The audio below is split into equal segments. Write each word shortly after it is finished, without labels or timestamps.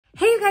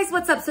Guys,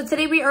 what's up? So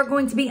today we are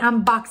going to be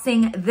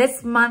unboxing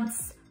this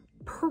month's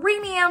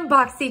premium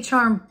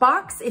Boxycharm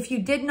box. If you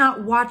did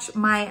not watch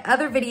my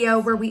other video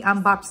where we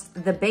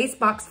unboxed the base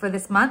box for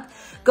this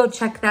month, go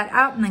check that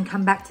out and then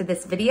come back to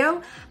this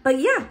video. But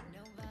yeah,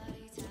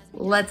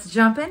 let's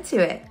jump into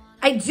it.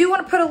 I do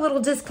want to put a little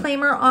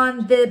disclaimer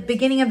on the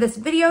beginning of this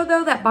video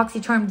though, that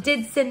Boxycharm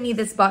did send me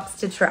this box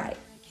to try.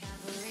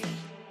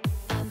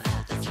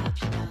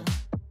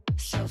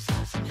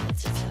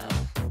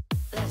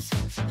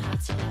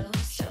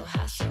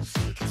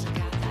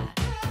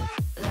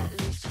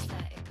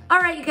 All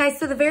right, you guys,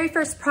 so the very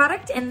first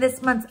product in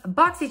this month's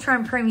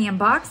Boxycharm Premium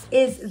Box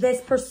is this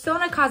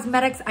Persona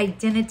Cosmetics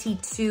Identity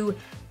 2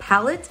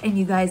 palette. And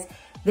you guys,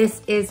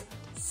 this is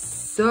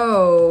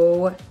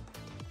so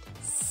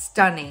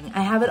stunning.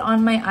 I have it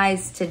on my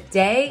eyes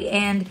today.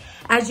 And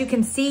as you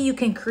can see, you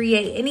can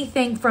create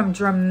anything from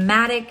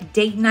dramatic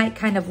date night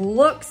kind of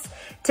looks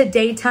to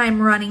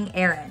daytime running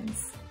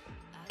errands.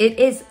 It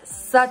is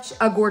such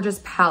a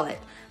gorgeous palette.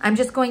 I'm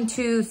just going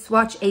to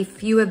swatch a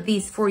few of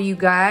these for you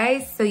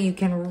guys so you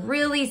can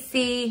really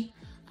see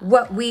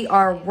what we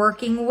are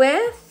working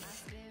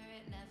with.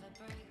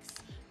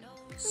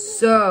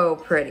 So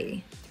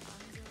pretty.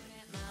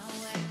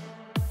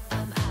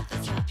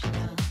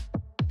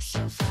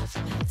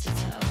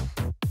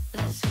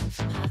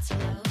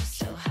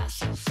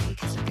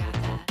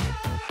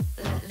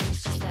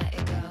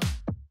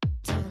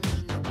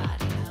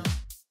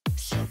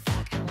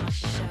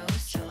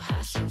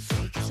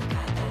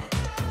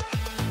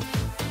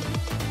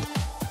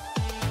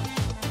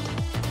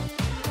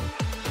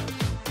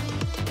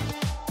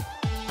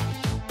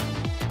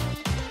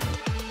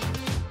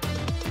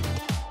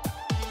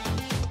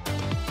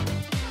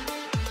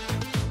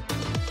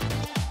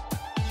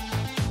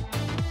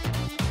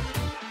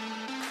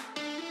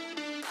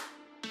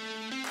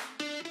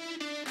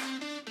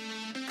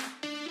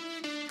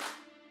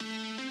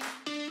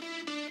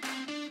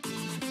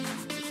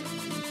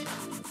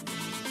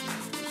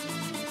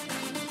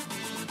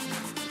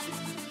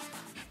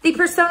 The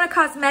Persona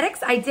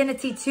Cosmetics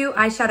Identity 2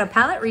 eyeshadow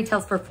palette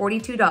retails for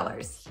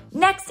 $42.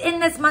 Next in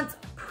this month's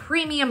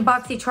premium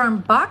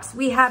Boxycharm box,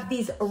 we have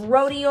these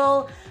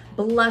Rhodial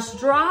blush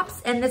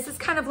drops. And this is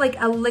kind of like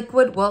a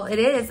liquid, well, it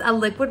is a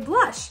liquid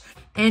blush.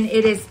 And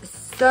it is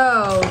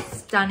so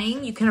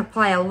stunning. You can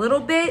apply a little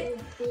bit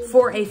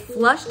for a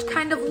flushed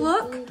kind of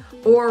look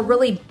or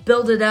really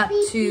build it up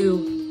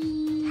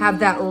to have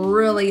that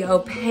really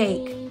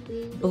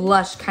opaque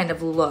blush kind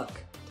of look.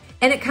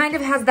 And it kind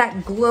of has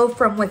that glow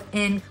from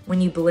within when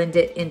you blend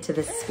it into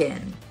the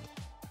skin.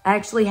 I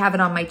actually have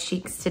it on my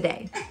cheeks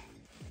today.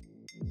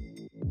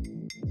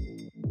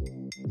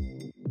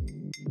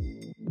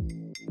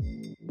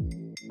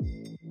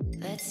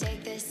 Let's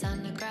take this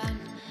underground.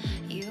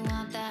 You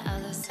want that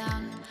other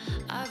sound?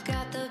 I've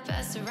got the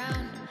best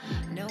around.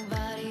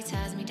 Nobody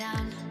ties me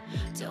down.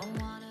 Don't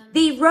wanna...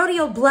 The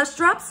Rhodial blush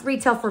drops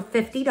retail for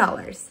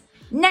 $50.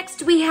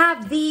 Next, we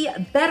have the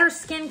Better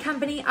Skin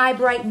Company Eye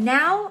Bright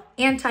Now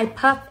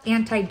Anti-Puff,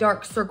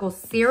 Anti-Dark Circle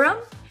Serum.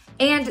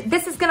 And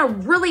this is gonna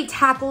really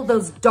tackle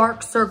those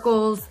dark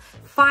circles,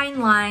 fine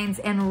lines,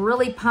 and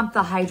really pump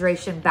the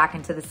hydration back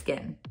into the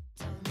skin.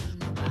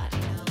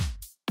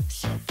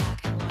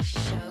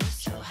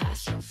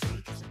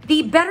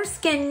 The Better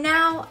Skin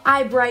Now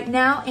Eye Bright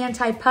Now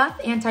Anti-Puff,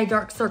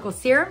 Anti-Dark Circle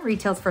Serum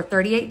retails for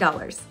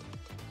 $38.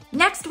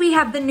 Next, we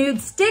have the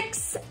Nude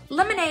Sticks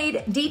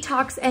Lemonade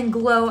Detox and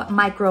Glow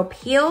Micro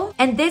Peel.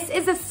 And this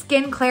is a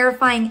skin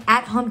clarifying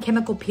at-home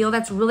chemical peel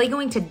that's really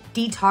going to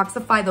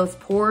detoxify those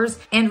pores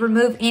and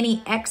remove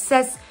any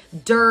excess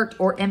dirt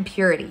or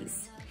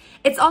impurities.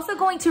 It's also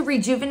going to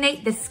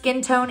rejuvenate the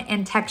skin tone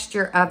and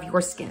texture of your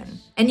skin.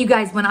 And you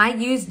guys, when I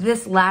used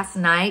this last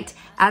night,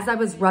 as I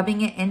was rubbing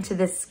it into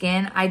the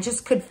skin, I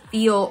just could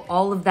feel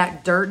all of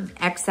that dirt and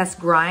excess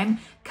grime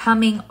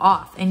coming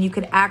off, and you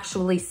could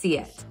actually see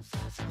it.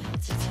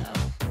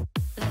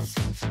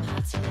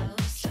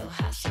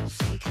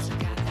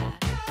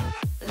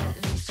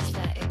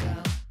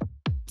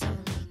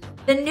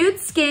 The Nude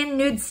Skin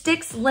Nude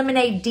Sticks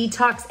Lemonade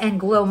Detox and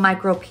Glow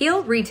Micro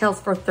Peel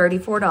retails for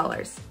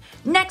 $34.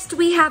 Next,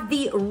 we have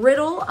the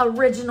Riddle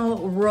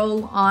Original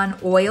Roll-On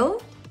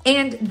Oil.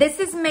 And this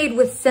is made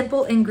with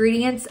simple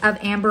ingredients of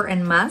amber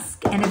and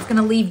musk, and it's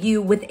gonna leave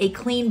you with a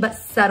clean but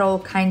subtle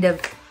kind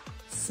of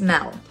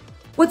smell.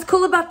 What's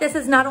cool about this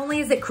is not only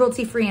is it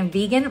cruelty-free and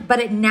vegan, but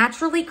it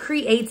naturally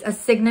creates a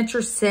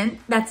signature scent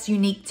that's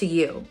unique to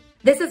you.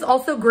 This is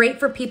also great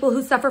for people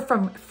who suffer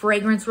from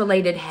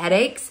fragrance-related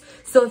headaches.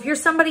 So if you're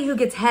somebody who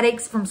gets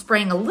headaches from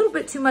spraying a little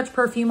bit too much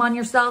perfume on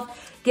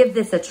yourself, give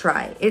this a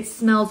try. It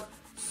smells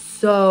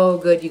so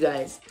good, you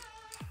guys.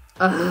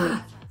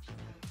 Ugh.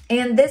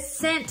 And this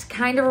scent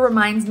kind of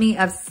reminds me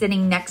of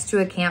sitting next to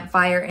a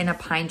campfire in a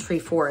pine tree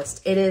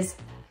forest. It is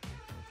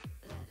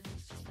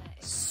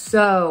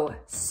so,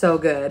 so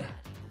good.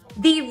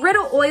 The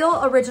Riddle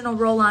Oil Original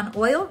Roll-On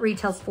Oil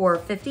retails for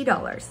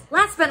 $50.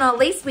 Last but not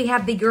least, we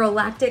have the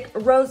Girlactic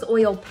Rose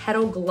Oil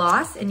Petal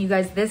Gloss. And you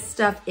guys, this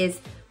stuff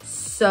is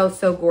so,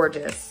 so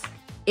gorgeous.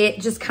 it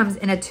just comes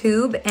in a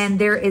tube and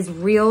there is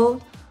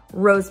real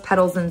rose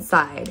petals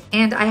inside.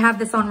 And I have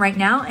this on right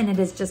now and it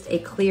is just a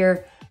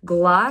clear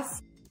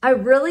gloss. I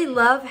really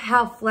love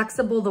how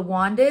flexible the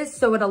wand is,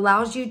 so it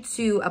allows you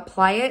to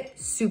apply it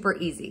super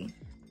easy.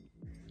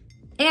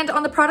 And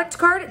on the product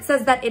card, it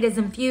says that it is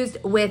infused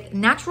with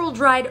natural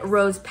dried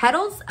rose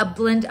petals, a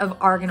blend of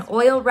argan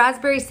oil,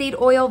 raspberry seed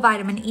oil,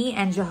 vitamin E,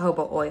 and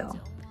jojoba oil.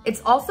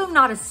 It's also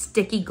not a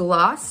sticky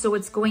gloss, so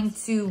it's going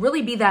to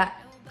really be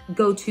that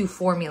go-to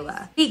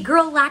formula. The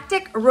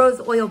Galactic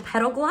Rose Oil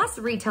Petal Gloss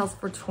retails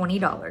for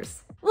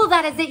 $20. Well,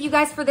 that is it, you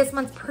guys, for this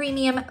month's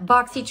premium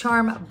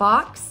Boxycharm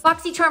box.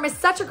 Boxycharm is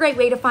such a great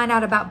way to find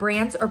out about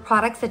brands or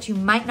products that you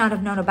might not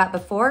have known about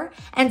before,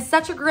 and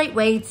such a great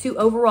way to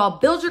overall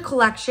build your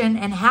collection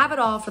and have it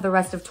all for the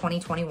rest of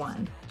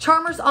 2021.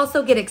 Charmers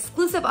also get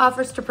exclusive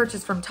offers to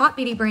purchase from top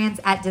beauty brands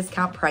at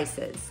discount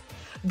prices.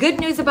 Good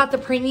news about the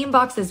premium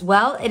box as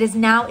well, it is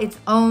now its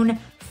own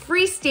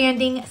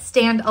freestanding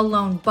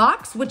standalone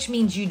box, which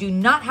means you do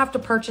not have to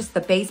purchase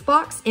the base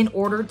box in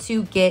order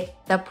to get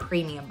the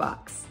premium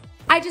box.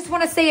 I just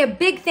want to say a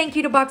big thank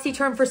you to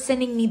Boxycharm for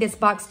sending me this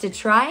box to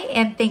try,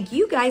 and thank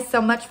you guys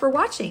so much for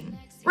watching.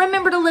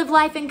 Remember to live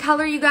life in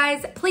color, you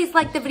guys. Please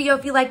like the video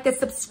if you like this,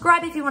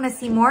 subscribe if you want to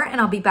see more, and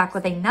I'll be back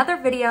with another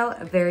video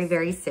very,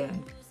 very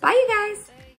soon. Bye, you guys.